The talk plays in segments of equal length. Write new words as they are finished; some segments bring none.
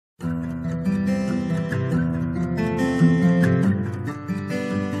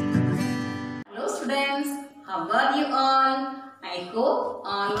hope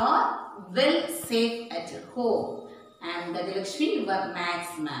all are well safe at home. I am Lekshmi, your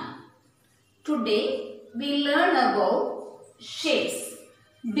Maths ma'am. Today we learn about shapes.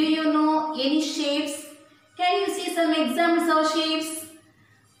 Do you know any shapes? Can you see some examples of shapes?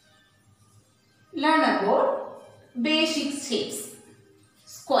 Learn about basic shapes.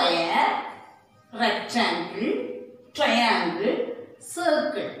 Square, rectangle, triangle,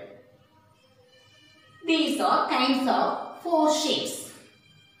 circle. These are kinds of 4 shapes.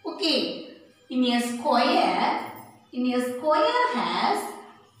 Okay. In a square has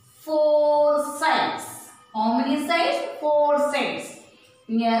 4 sides. How many sides? 4 sides.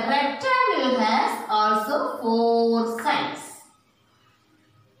 In a rectangle has also 4 sides.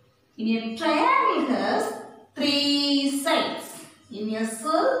 In a triangle has 3 sides. In a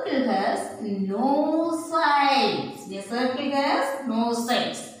circle has no sides. In a circle has no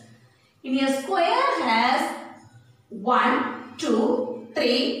sides. In a square has 1, 2,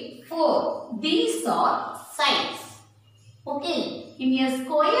 3, 4. These are sides. Okay. In a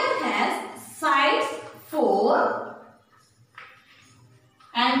square has sides 4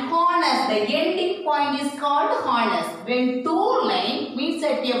 and corners. The ending point is called corners. When 2 lines meets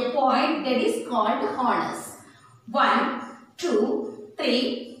at a point, that is called corners. 1, 2,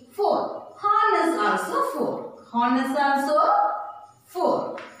 3, 4. Corners also 4. Corners also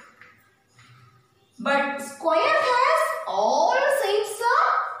 4. But square has all sides are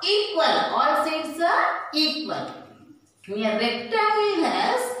equal. All sides are equal. In a rectangle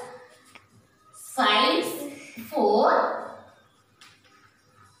has sides 4.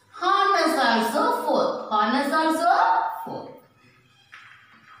 Corners also 4. Corners also 4.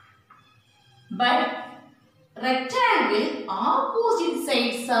 But rectangle opposite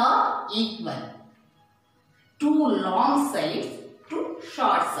sides are equal. 2 long sides, 2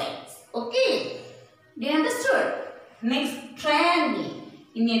 short sides. Okay. Do you understood? Next, triangle.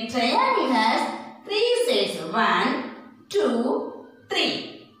 In a triangle has 3 sides. 1, 2,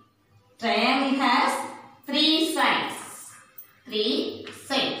 3. Triangle has 3 sides. 3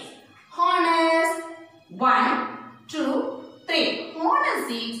 sides. Corners 1, 2, 3.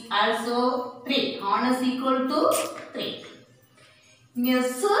 Corners is also 3. Corners equal to 3. In a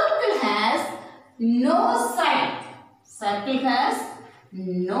circle has no side. Circle has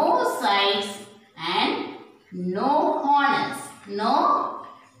no sides and no corners. No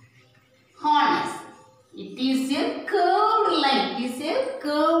corners. It is a curved line. It is a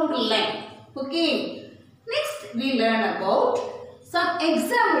curved line. Okay. Next we learn about some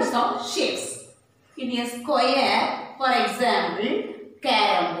examples of shapes. In a square, for example,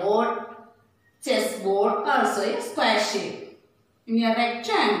 carom board, chessboard, also a square shape. In a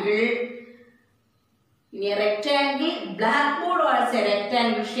rectangle, blackboard also a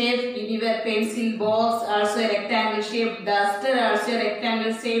rectangle shape. In your pencil box also a rectangle shape. Duster also a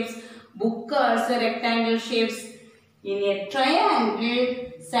rectangle shapes. Book also rectangle shapes. In a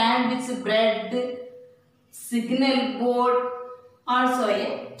triangle, sandwich bread, signal board also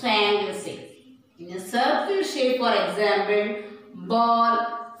a triangle shape. In a circle shape, for example, ball,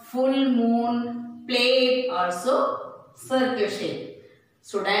 full moon, plate, also circle shape.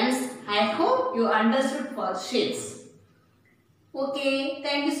 Students, I hope you understood for shapes. Okay,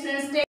 thank you students.